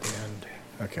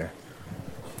Okay.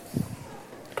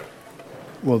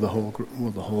 Will the whole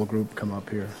group come up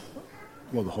here?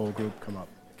 Will the whole group come up?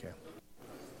 Okay.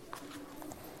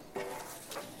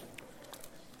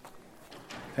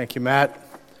 Thank you, Matt.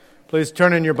 Please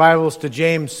turn in your Bibles to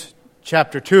James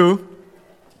chapter 2.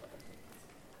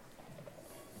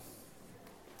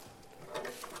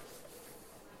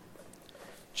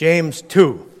 James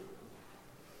 2.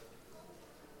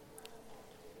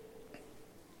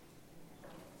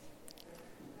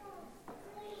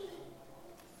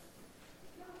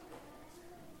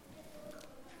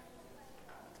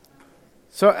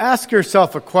 So ask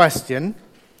yourself a question.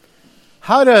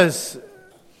 How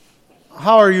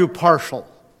are you partial?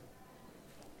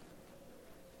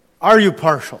 Are you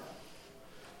partial?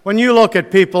 When you look at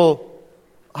people,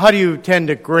 how do you tend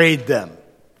to grade them?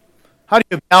 How do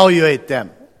you evaluate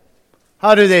them?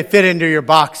 How do they fit into your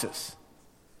boxes?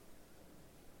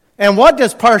 And what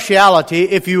does partiality,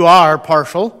 if you are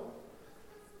partial,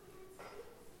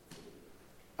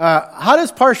 how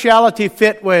does partiality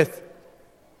fit with,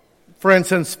 for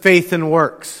instance, faith and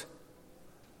works?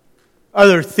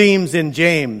 Other themes in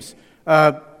James.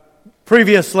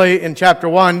 Previously in chapter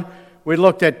 1, we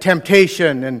looked at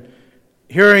temptation and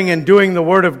hearing and doing the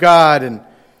Word of God. And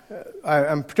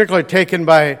I'm particularly taken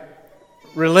by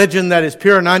religion that is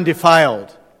pure and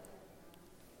undefiled.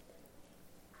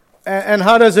 And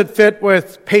how does it fit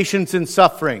with patience and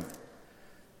suffering?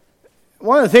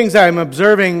 One of the things I'm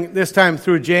observing this time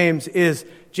through James is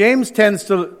James tends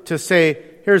to say,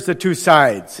 here's the two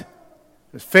sides.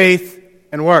 There's faith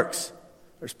and works.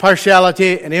 There's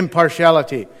partiality and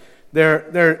impartiality.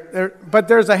 But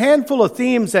there's a handful of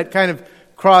themes that kind of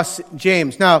cross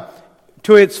James. Now,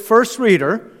 to its first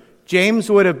reader,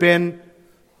 James would have been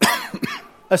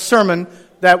a sermon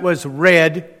that was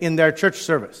read in their church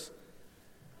service.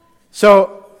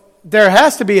 So there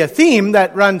has to be a theme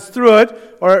that runs through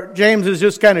it, or James is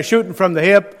just kind of shooting from the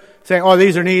hip, saying, oh,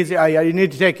 these are needs, you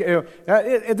need to take...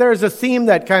 There's a theme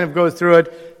that kind of goes through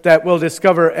it that we'll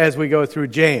discover as we go through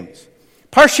James.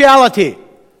 Partiality.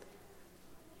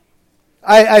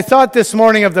 I thought this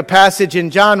morning of the passage in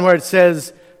John where it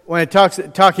says, when it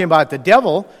talking about the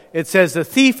devil, it says, the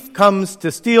thief comes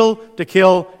to steal, to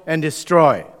kill, and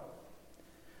destroy.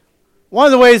 One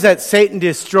of the ways that Satan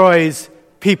destroys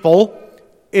people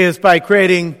is by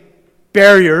creating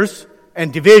barriers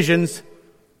and divisions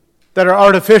that are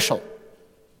artificial.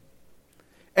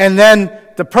 And then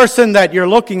the person that you're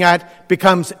looking at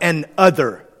becomes an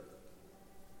other.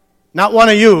 Not one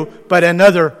of you, but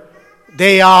another.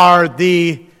 They are,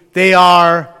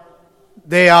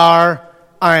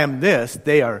 I am this,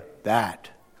 they are that.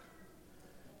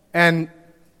 And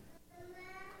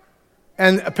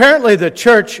apparently the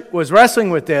church was wrestling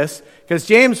with this, because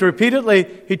James repeatedly,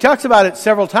 he talks about it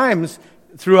several times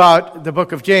throughout the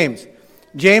book of James.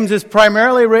 James is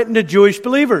primarily written to Jewish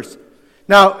believers.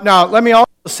 Now, let me also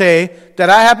say that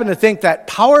I happen to think that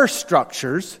power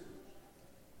structures,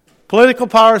 political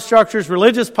power structures,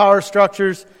 religious power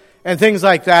structures, and things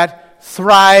like that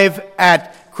thrive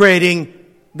at creating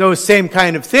those same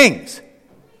kind of things,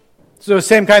 those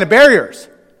same kind of barriers.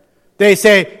 They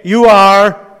say, you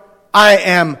are, I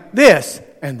am this,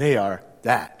 and they are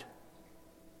that.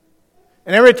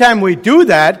 And every time we do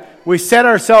that, we set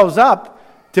ourselves up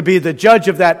to be the judge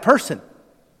of that person,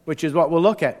 which is what we'll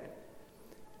look at.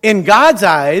 In God's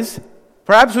eyes,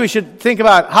 perhaps we should think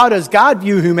about, how does God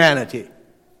view humanity?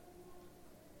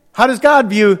 How does God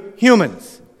view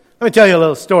humans? Let me tell you a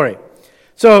little story.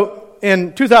 So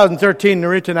in 2013,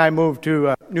 Narita and I moved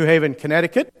to New Haven,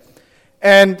 Connecticut.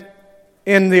 And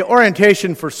in the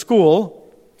orientation for school,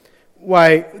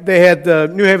 they had the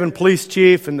New Haven police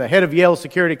chief and the head of Yale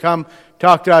security come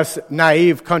talk to us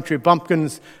naive country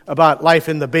bumpkins about life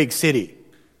in the big city.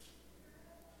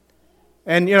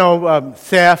 And,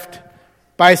 theft,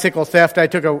 bicycle theft. I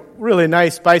took a really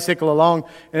nice bicycle along,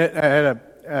 and it had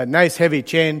a nice heavy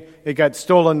chain. It got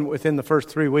stolen within the first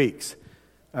 3 weeks.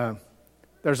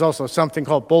 There's also something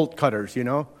called bolt cutters,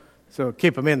 so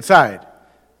keep them inside.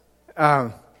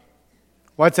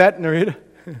 What's that, Narita?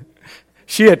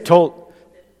 She had told...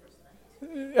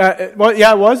 it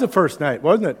was the first night,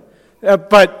 wasn't it?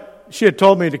 But she had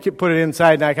told me to put it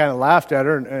inside, and I kind of laughed at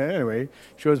her. And anyway,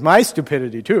 she was my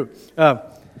stupidity, too.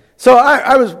 So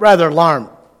I was rather alarmed.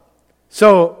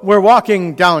 So we're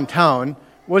walking downtown.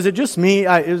 Was it just me?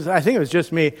 I think it was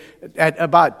just me. At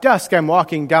about dusk, I'm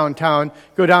walking downtown,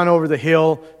 go down over the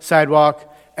hill,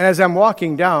 sidewalk, and as I'm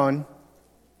walking down,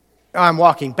 I'm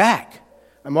walking back.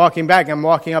 I'm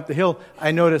walking up the hill.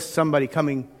 I notice somebody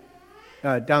coming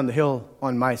down the hill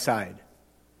on my side.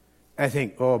 I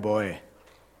think, oh boy,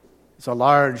 it's a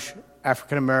large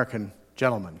African-American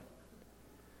gentleman.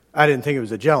 I didn't think it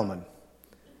was a gentleman.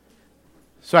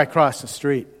 So I crossed the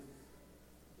street,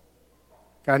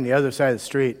 got on the other side of the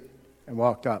street, and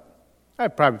walked up. I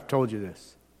probably told you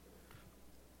this.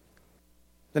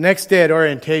 The next day at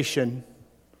orientation,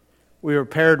 we were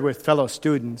paired with fellow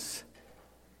students.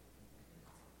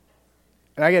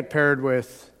 And I get paired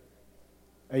with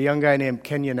a young guy named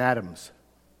Kenyon Adams,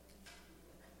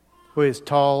 who is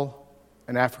tall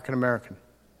and African American.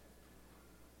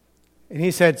 And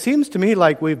he said, "Seems to me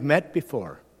like we've met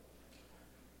before."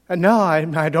 And no,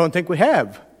 I don't think we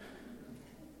have.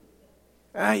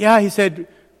 Yeah, he said,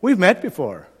 "We've met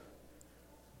before."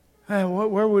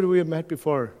 Where would we have met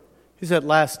before? He said,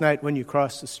 "Last night when you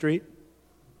crossed the street."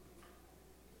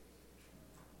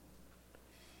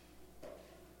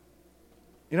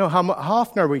 You know, how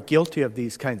often are we guilty of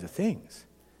these kinds of things?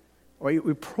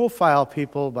 We profile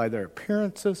people by their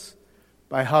appearances,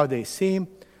 by how they seem.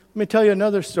 Let me tell you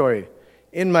another story.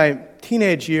 In my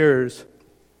teenage years,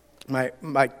 my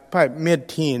probably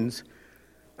mid-teens,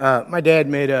 my dad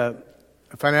made a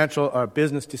financial or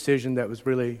business decision that was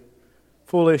really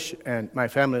foolish, and my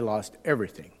family lost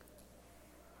everything.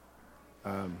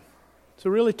 It's a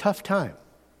really tough time.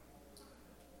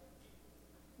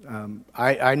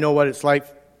 I know what it's like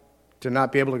to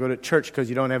not be able to go to church because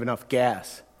you don't have enough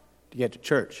gas to get to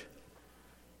church.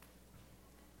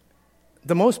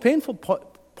 The most painful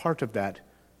part of that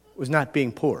was not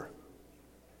being poor.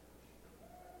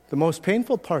 The most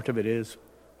painful part of it is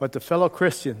what the fellow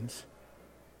Christians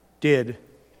did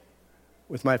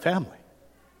with my family.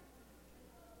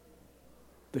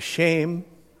 The shame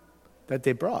that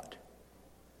they brought.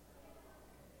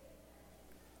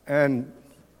 And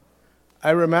I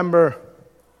remember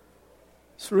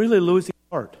it's really losing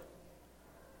heart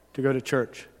to go to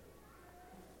church.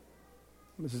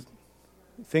 It was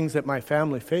things that my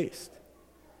family faced.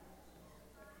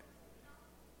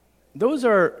 Those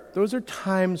are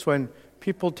times when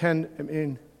people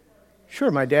tend,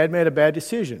 sure, my dad made a bad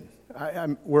decision.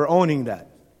 We're owning that.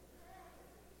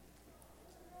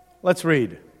 Let's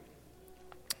read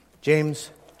James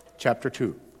chapter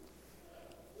 2.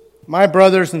 My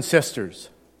brothers and sisters,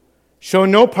 show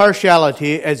no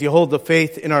partiality as you hold the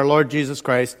faith in our Lord Jesus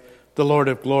Christ, the Lord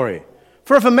of glory.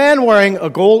 For if a man wearing a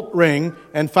gold ring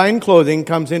and fine clothing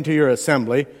comes into your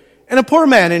assembly, and a poor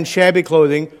man in shabby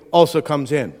clothing also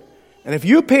comes in, and if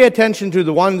you pay attention to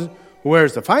the one who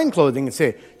wears the fine clothing and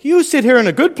say, "You sit here in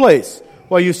a good place,"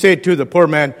 while you say to the poor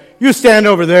man, "You stand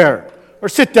over there," or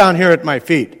 "Sit down here at my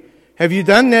feet," have you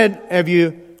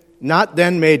not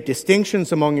then made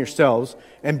distinctions among yourselves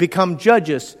and become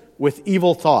judges with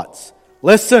evil thoughts?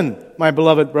 Listen, my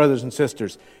beloved brothers and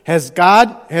sisters, has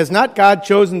not God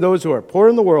chosen those who are poor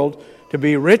in the world to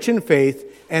be rich in faith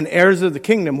and heirs of the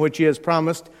kingdom which he has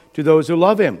promised to those who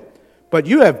love him? But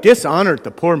you have dishonored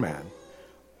the poor man.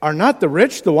 Are not the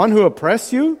rich the one who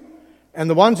oppress you, and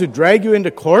the ones who drag you into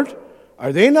court?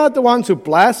 Are they not the ones who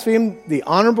blaspheme the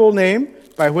honorable name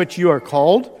by which you are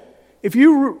called? If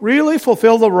you really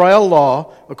fulfill the royal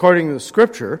law according to the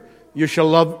Scripture, you shall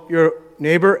love your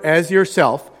neighbor as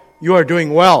yourself, you are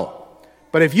doing well.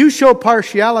 But if you show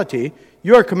partiality,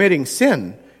 you are committing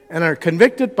sin and are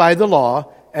convicted by the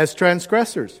law as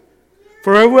transgressors.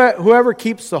 For whoever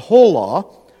keeps the whole law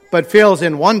but fails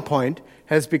in one point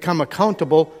has become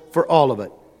accountable for all of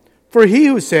it. For he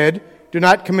who said, "Do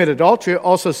not commit adultery,"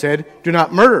 also said, "Do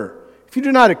not murder." If you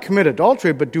do not commit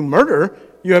adultery but do murder,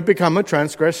 you have become a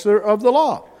transgressor of the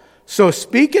law. So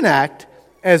speak and act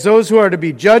as those who are to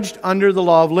be judged under the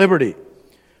law of liberty.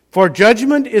 For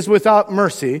judgment is without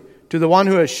mercy to the one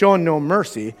who has shown no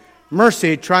mercy.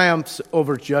 Mercy triumphs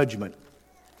over judgment.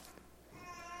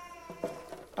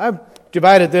 I've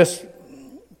divided this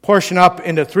portion up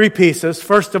into three pieces.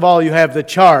 First of all, you have the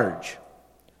charge.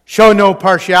 Show no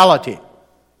partiality.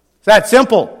 It's that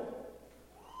simple.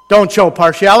 Don't show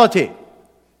partiality.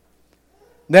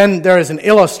 Then there is an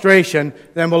illustration.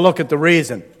 Then we'll look at the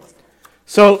reason.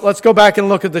 So let's go back and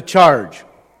look at the charge.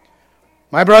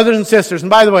 My brothers and sisters, and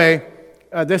by the way,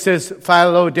 this is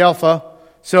Philadelphia.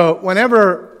 So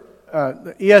whenever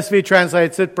the ESV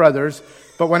translates it brothers,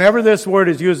 but whenever this word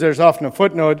is used, there's often a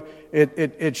footnote.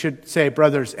 It should say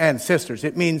brothers and sisters.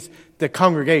 It means the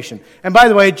congregation. And by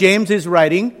the way, James is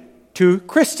writing to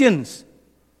Christians,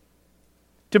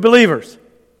 to believers,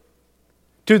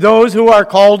 to those who are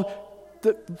called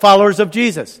the followers of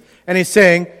Jesus. And he's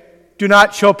saying, do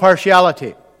not show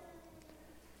partiality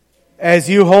as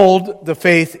you hold the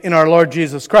faith in our Lord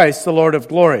Jesus Christ, the Lord of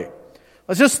glory.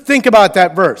 Let's just think about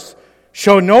that verse.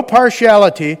 Show no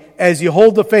partiality as you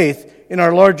hold the faith in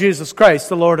our Lord Jesus Christ,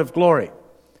 the Lord of glory.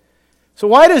 So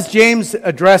why does James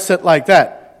address it like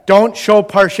that? Don't show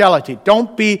partiality.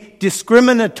 Don't be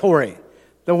discriminatory.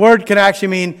 The word can actually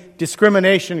mean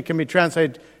discrimination. It can be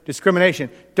translated discrimination.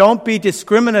 Don't be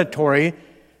discriminatory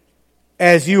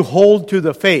as you hold to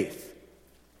the faith.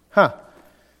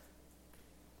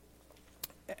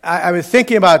 I was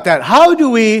thinking about that. How do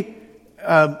we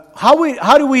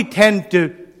tend to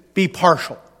be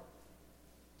partial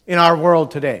in our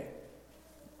world today?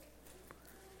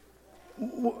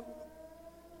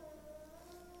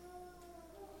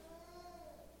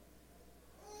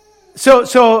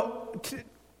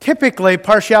 Typically,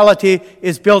 partiality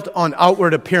is built on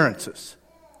outward appearances.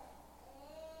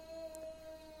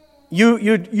 You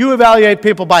evaluate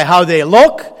people by how they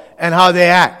look and how they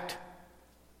act.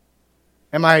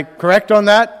 Am I correct on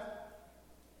that?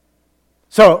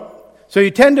 So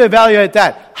you tend to evaluate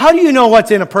that. How do you know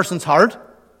what's in a person's heart?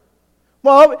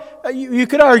 Well, you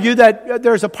could argue that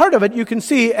there's a part of it you can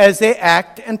see as they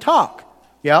act and talk.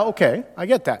 Yeah, okay, I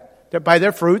get that. That by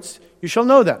their fruits you shall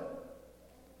know them.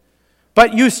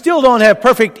 But you still don't have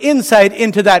perfect insight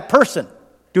into that person,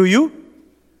 do you?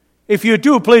 If you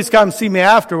do, please come see me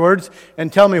afterwards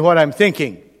and tell me what I'm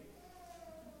thinking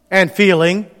and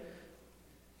feeling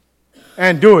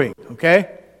and doing,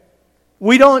 okay?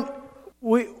 We don't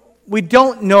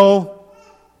know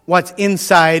what's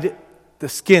inside the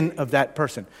skin of that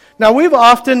person. Now, we've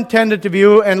often tended to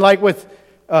view, and like with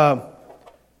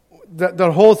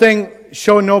the whole thing,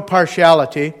 show no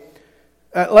partiality.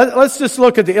 Let's just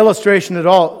look at the illustration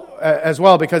as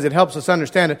well, because it helps us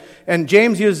understand it. And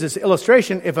James uses this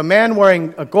illustration. If a man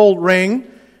wearing a gold ring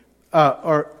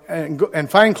and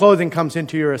fine clothing comes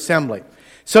into your assembly.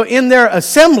 So in their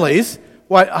assemblies,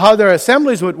 how their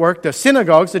assemblies would work, the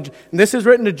synagogues, and this is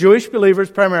written to Jewish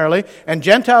believers primarily, and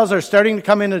Gentiles are starting to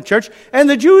come into the church, and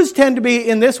the Jews tend to be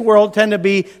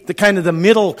the kind of the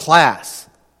middle class.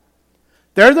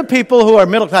 They're the people who are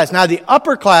middle class. Now, the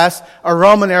upper class are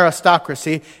Roman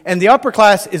aristocracy, and the upper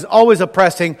class is always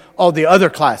oppressing all the other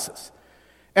classes.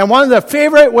 And one of the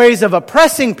favorite ways of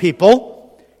oppressing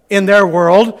people in their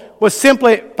world was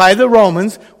simply, by the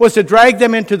Romans, was to drag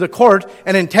them into the court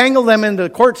and entangle them in the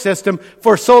court system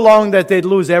for so long that they'd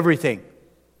lose everything.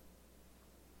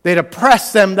 They'd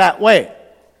oppress them that way.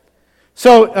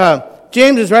 So,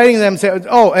 James is writing to them, saying,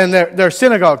 and their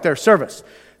synagogue, their service.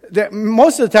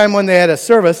 Most of the time when they had a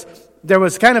service, there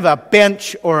was kind of a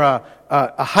bench or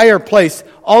a higher place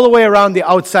all the way around the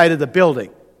outside of the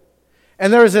building.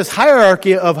 And there was this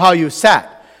hierarchy of how you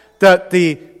sat.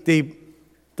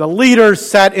 The leaders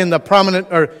sat in the prominent,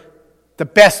 or the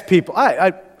best people,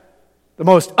 the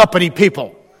most uppity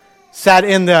people, sat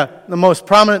in the most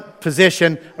prominent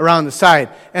position around the side.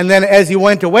 And then as you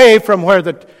went away from where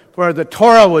the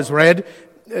Torah was read,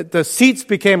 the seats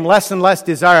became less and less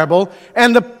desirable,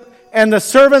 and the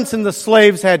servants and the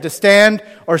slaves had to stand,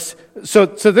 so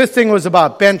this thing was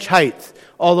about bench height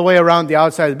all the way around the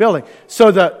outside of the building.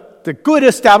 So the good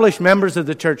established members of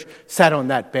the church sat on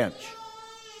that bench.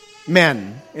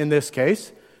 Men, in this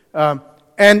case. And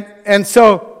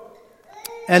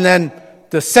then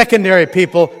the secondary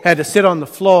people had to sit on the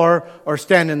floor or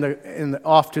stand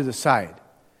off to the side.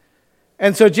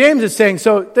 And so James is saying,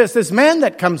 so there's this man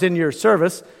that comes into your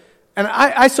service, and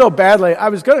I so badly, I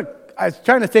was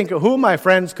trying to think of who of my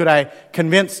friends could I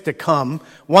convince to come.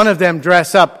 One of them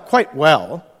dress up quite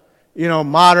well,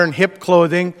 modern hip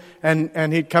clothing,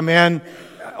 and he'd come in,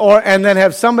 and then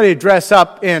have somebody dress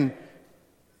up in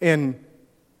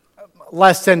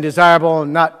less than desirable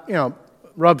and not,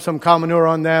 rub some cow manure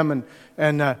on them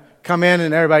and come in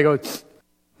and everybody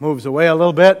moves away a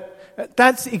little bit.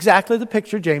 That's exactly the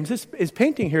picture James is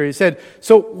painting here. He said,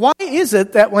 so why is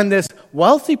it that when this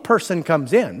wealthy person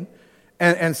comes in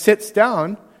and sits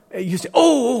down, you say,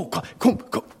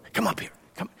 come up here.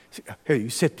 Come here, you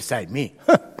sit beside me.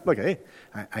 Look, hey,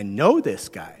 I know this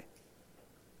guy.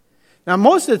 Now,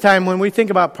 most of the time when we think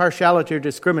about partiality or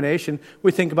discrimination,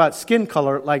 we think about skin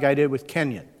color like I did with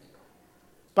Kenyon.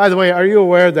 By the way, are you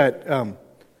aware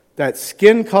that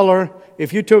skin color,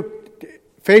 if you took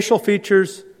facial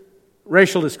features,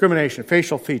 racial discrimination,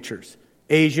 facial features,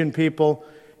 Asian people,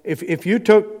 if you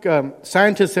took,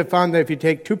 scientists have found that if you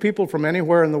take two people from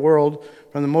anywhere in the world,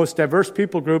 from the most diverse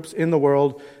people groups in the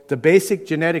world, the basic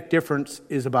genetic difference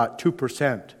is about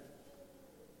 2%.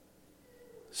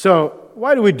 So,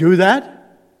 why do we do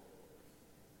that?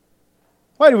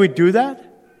 Why do we do that?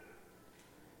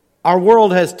 Our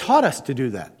world has taught us to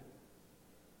do that.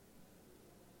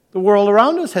 The world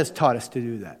around us has taught us to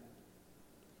do that.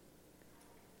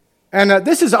 And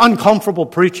this is uncomfortable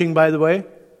preaching, by the way.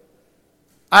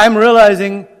 I'm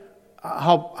realizing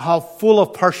how full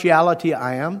of partiality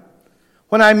I am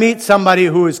when I meet somebody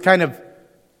who is kind of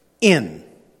in.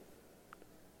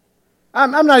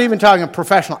 I'm not even talking a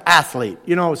professional athlete,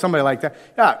 somebody like that.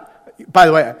 Yeah. By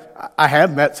the way, I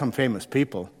have met some famous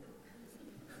people.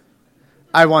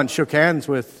 I once shook hands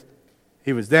with,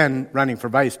 he was then running for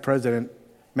vice president,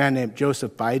 a man named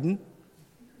Joseph Biden.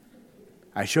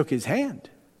 I shook his hand.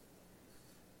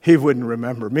 He wouldn't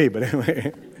remember me, but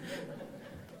anyway.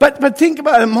 But think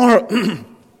about it more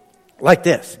like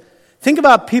this. Think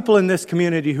about people in this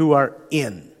community who are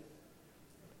in.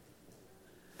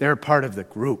 They're part of the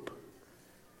group.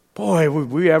 Boy, would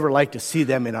we ever like to see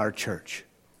them in our church.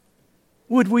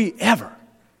 Would we ever?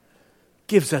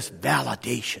 Gives us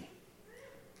validation.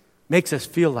 Makes us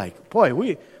feel like,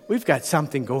 boy, we've got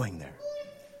something going there.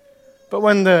 But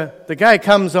when the guy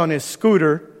comes on his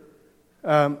scooter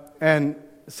and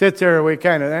sits there, we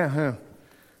kind of,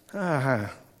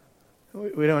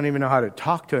 we don't even know how to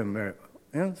talk to him.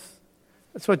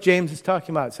 That's what James is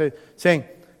talking about. Saying,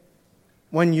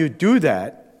 when you do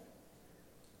that,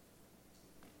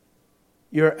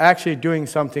 you're actually doing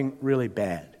something really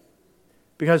bad.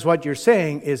 Because what you're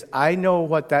saying is, I know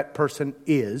what that person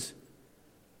is,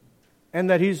 and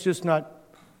that he's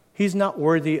not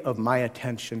worthy of my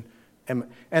attention,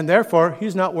 and therefore,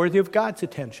 he's not worthy of God's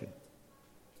attention.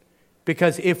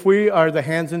 Because if we are the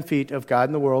hands and feet of God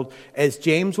in the world, as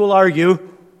James will argue,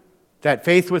 that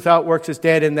faith without works is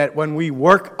dead, and that when we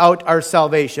work out our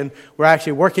salvation, we're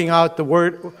actually working out the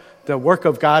work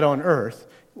of God on earth.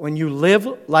 When you live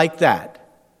like that,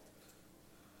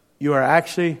 you are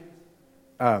actually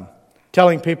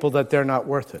telling people that they're not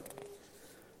worth it.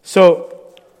 So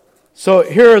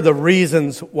here are the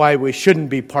reasons why we shouldn't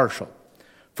be partial.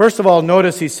 First of all,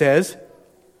 notice he says,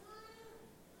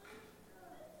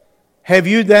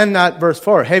 verse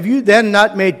 4, have you then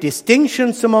not made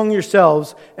distinctions among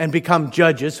yourselves and become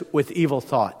judges with evil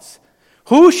thoughts?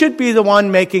 Who should be the one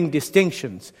making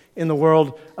distinctions in the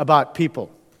world about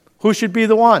people? Who should be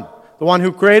the one? The one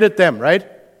who created them, right?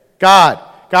 God.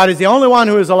 God is the only one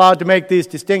who is allowed to make these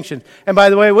distinctions. And by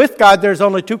the way, with God, there's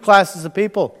only two classes of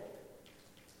people.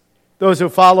 Those who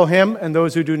follow him and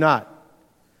those who do not.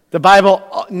 The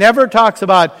Bible never talks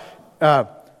about,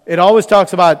 it always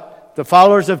talks about the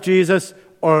followers of Jesus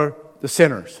or the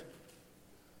sinners.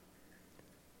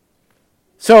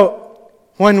 So,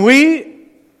 when we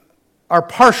are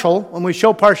partial, when we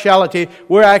show partiality,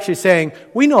 we're actually saying,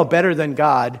 we know better than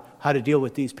God how to deal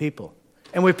with these people.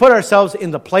 And we put ourselves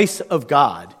in the place of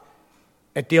God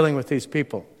at dealing with these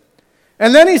people.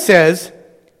 And then he says,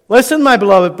 listen, my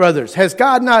beloved brothers,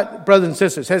 brothers and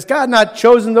sisters, has God not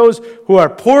chosen those who are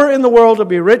poor in the world to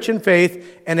be rich in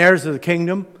faith and heirs of the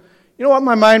kingdom? You know what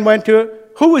my mind went to?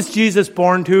 Who was Jesus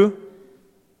born to?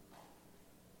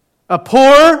 A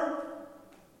poor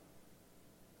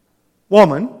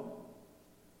woman.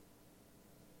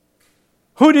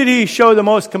 Who did he show the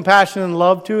most compassion and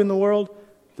love to in the world?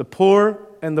 The poor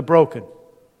and the broken.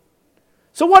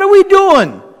 So what are we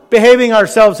doing? Behaving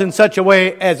ourselves in such a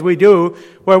way as we do,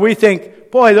 where we think,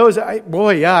 I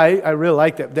really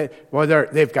like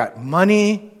that. They've got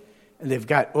money, and they've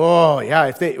got,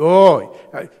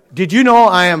 did you know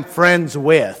I am friends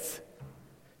with?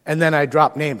 And then I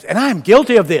drop names. And I'm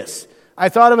guilty of this. I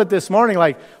thought of it this morning,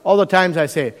 like all the times I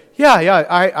say,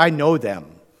 I know them.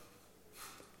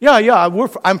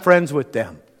 I'm friends with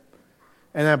them.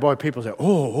 And then, people say,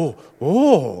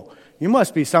 you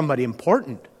must be somebody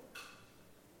important.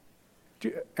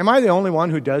 Am I the only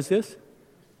one who does this?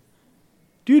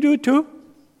 Do you do it too?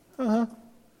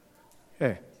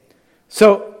 Okay.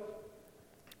 So,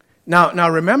 now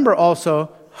remember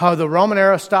also how the Roman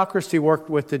aristocracy worked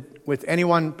with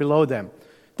anyone below them.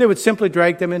 They would simply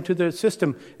drag them into the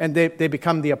system, and they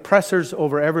become the oppressors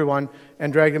over everyone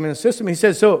and drag them in the system. He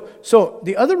says, so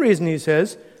the other reason he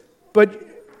says, but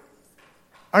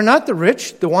are not the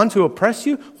rich the ones who oppress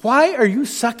you? Why are you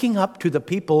sucking up to the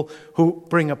people who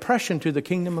bring oppression to the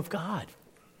kingdom of God?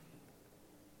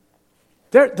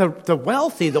 They're the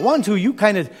wealthy, the ones who you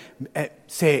kind of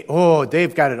say,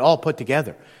 they've got it all put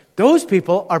together. Those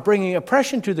people are bringing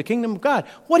oppression to the kingdom of God.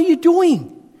 What are you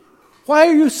doing? Why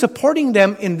are you supporting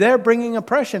them in their bringing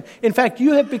oppression? In fact,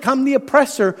 you have become the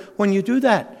oppressor when you do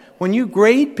that. When you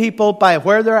grade people by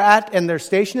where they're at and their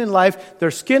station in life,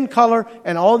 their skin color,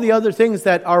 and all the other things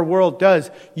that our world does,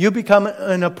 you become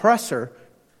an oppressor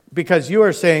because you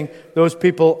are saying those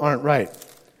people aren't right.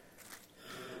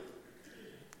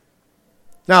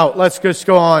 Now, let's just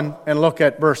go on and look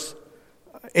at verse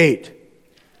 8.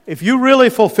 If you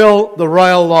really fulfill the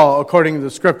royal law according to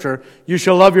the Scripture, you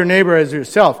shall love your neighbor as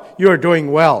yourself. You are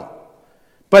doing well.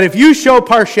 But if you show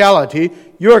partiality,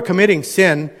 you are committing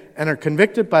sin and are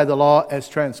convicted by the law as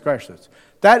transgressors.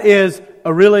 That is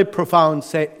a really profound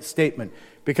statement,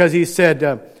 because he said,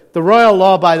 The royal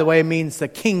law, by the way, means the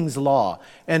king's law.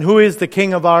 And who is the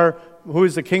king of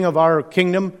our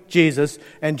kingdom? Jesus.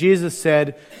 And Jesus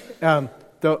said,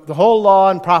 the whole law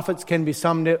and prophets can be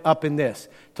summed up in this: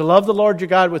 to love the Lord your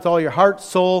God with all your heart,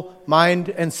 soul, mind,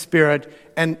 and spirit.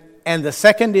 And the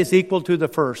second is equal to the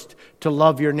first, to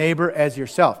love your neighbor as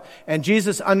yourself. And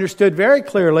Jesus understood very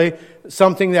clearly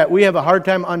something that we have a hard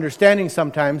time understanding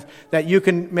sometimes, that you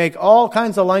can make all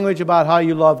kinds of language about how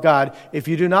you love God. If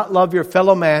you do not love your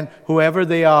fellow man, whoever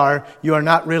they are, you are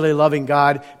not really loving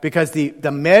God, because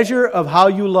the measure of how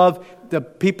you love the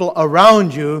people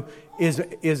around you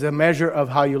is a measure of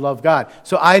how you love God.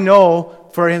 So I know,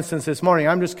 for instance, this morning,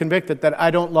 I'm just convicted that I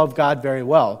don't love God very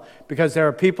well, because there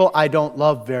are people I don't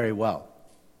love very well.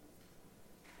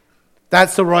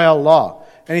 That's the royal law.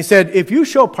 And he said, if you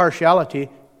show partiality,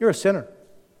 you're a sinner.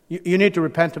 You need to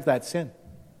repent of that sin.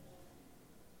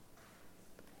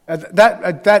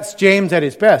 That's James at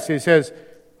his best. He says,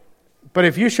 but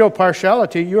if you show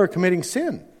partiality, you are committing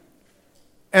sin.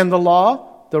 And the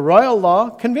law, the royal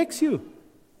law, convicts you.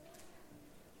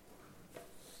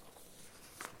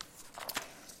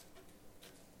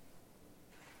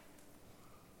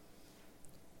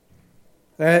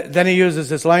 Then he uses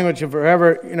this language of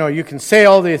forever, you can say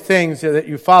all the things that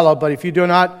you follow, but if you do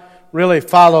not really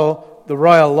follow the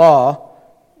royal law,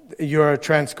 you're a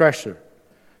transgressor.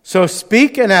 So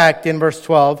speak and act, in verse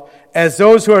 12, as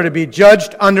those who are to be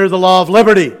judged under the law of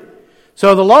liberty.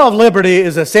 So the law of liberty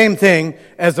is the same thing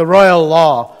as the royal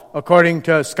law, according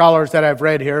to scholars that I've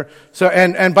read here. So,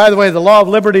 and by the way, the law of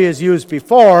liberty is used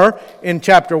before in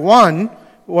chapter 1,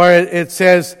 where it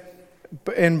says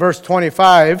in verse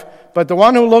 25, but the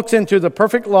one who looks into the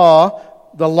perfect law,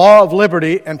 the law of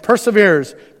liberty, and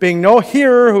perseveres, being no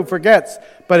hearer who forgets,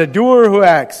 but a doer who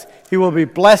acts, he will be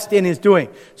blessed in his doing.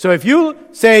 So if you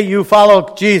say you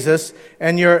follow Jesus,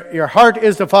 and your heart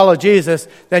is to follow Jesus,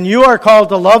 then you are called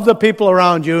to love the people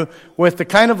around you with the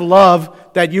kind of love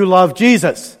that you love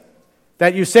Jesus,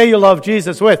 that you say you love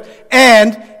Jesus with,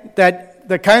 and that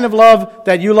the kind of love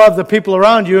that you love the people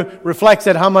around you reflects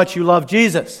at how much you love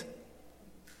Jesus.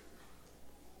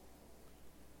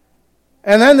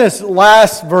 And then this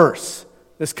last verse,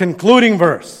 this concluding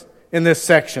verse in this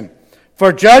section.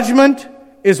 For judgment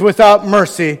is without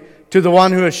mercy to the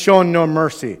one who has shown no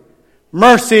mercy.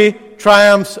 Mercy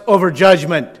triumphs over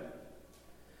judgment.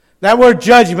 That word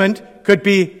judgment could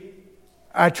be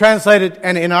translated,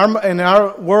 and in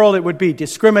our world it would be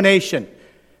discrimination.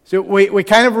 So we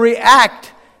kind of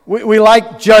react. We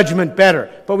like judgment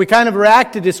better, but we kind of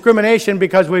react to discrimination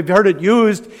because we've heard it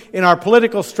used in our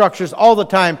political structures all the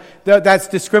time. That's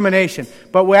discrimination.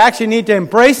 But we actually need to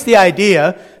embrace the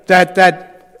idea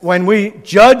that when we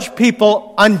judge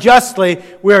people unjustly,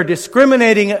 we are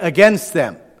discriminating against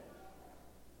them.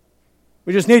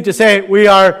 We just need to say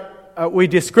we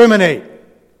discriminate.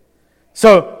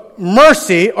 So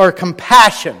mercy or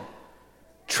compassion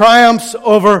triumphs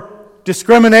over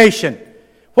discrimination.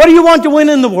 What do you want to win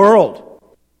in the world?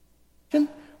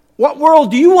 What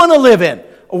world do you want to live in?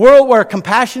 A world where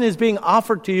compassion is being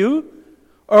offered to you?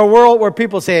 Or a world where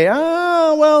people say,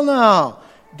 well, no.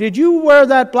 Did you wear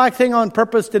that black thing on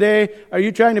purpose today? Are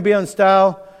you trying to be on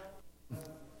style?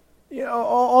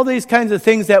 All these kinds of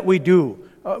things that we do.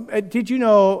 Did you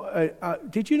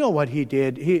know what he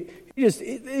did?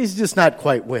 He's just not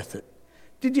quite with it.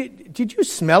 Did you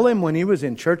smell him when he was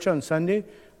in church on Sunday?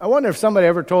 I wonder if somebody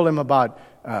ever told him about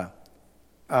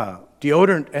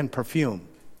deodorant and perfume.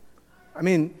 I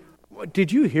mean,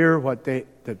 did you hear what the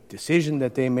decision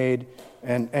that they made?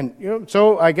 And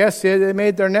so I guess they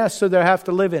made their nest, so they have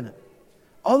to live in it.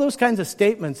 All those kinds of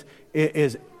statements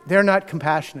they're not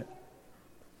compassionate.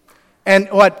 And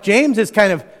what James is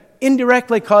kind of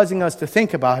indirectly causing us to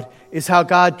think about is how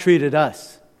God treated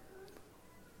us.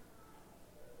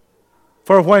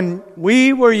 For when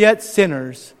we were yet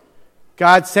sinners,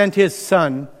 God sent His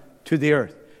Son to the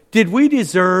earth. Do we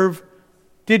deserve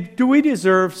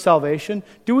salvation?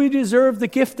 Do we deserve the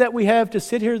gift that we have to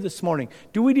sit here this morning?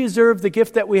 Do we deserve the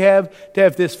gift that we have to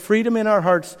have this freedom in our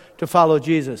hearts to follow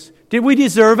Jesus? Did we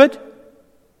deserve it?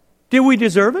 Did we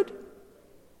deserve it?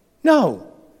 No.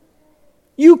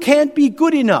 You can't be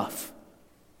good enough.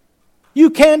 You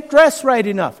can't dress right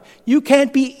enough. You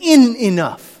can't be in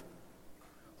enough.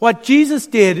 What Jesus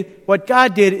did, what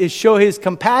God did, is show His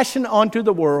compassion onto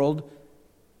the world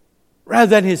rather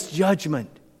than His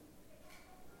judgment.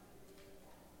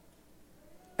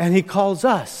 And He calls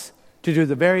us to do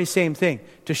the very same thing,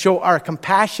 to show our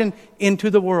compassion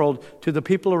into the world, to the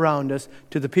people around us,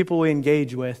 to the people we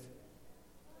engage with,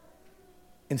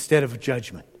 instead of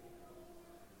judgment.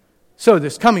 So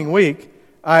this coming week,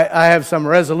 I have some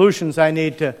resolutions I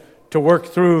need to work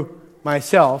through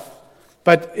myself,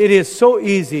 but it is so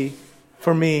easy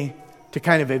for me to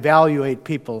kind of evaluate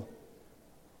people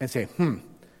and say,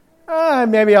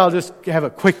 maybe I'll just have a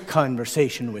quick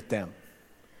conversation with them.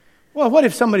 Well, what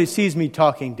if somebody sees me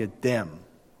talking to them?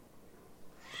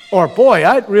 Or, boy,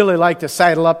 I'd really like to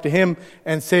sidle up to him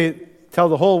and tell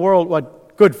the whole world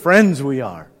what good friends we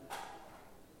are.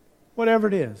 Whatever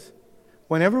it is.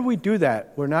 Whenever we do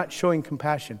that, we're not showing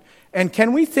compassion. And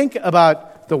can we think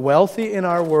about the wealthy in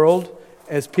our world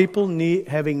as people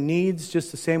having needs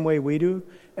just the same way we do?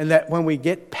 And that when we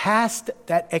get past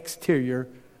that exterior,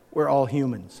 we're all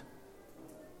humans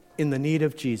in the need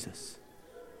of Jesus.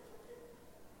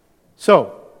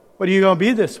 So, what are you going to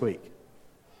be this week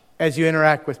as you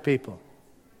interact with people?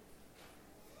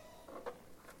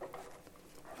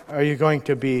 Are you going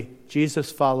to be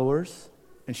Jesus followers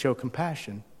and show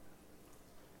compassion?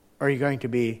 Or are you going to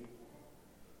be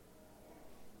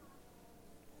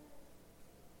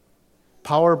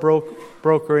power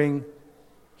brokering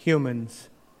humans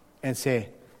and say,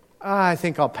 I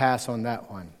think I'll pass on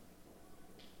that one?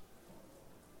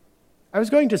 I was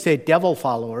going to say devil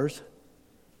followers,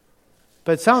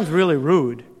 but it sounds really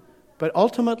rude. But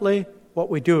ultimately, what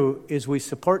we do is we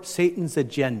support Satan's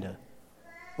agenda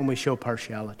when we show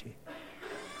partiality.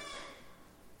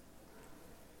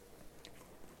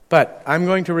 But I'm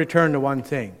going to return to one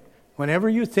thing. Whenever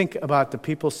you think about the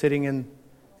people sitting in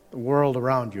the world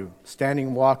around you,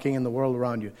 standing, walking in the world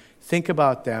around you, think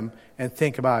about them and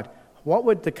think about what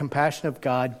would the compassion of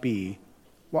God be?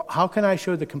 How can I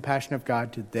show the compassion of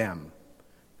God to them?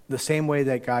 The same way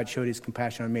that God showed his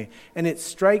compassion on me. And it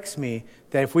strikes me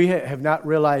that if we have not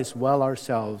realized well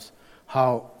ourselves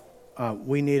how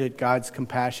we needed God's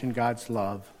compassion, God's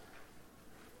love,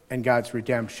 and God's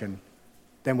redemption,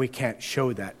 then we can't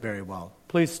show that very well.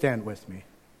 Please stand with me.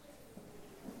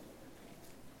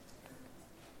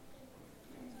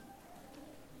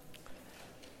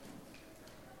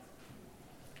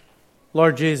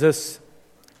 Lord Jesus,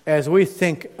 as we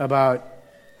think about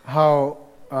how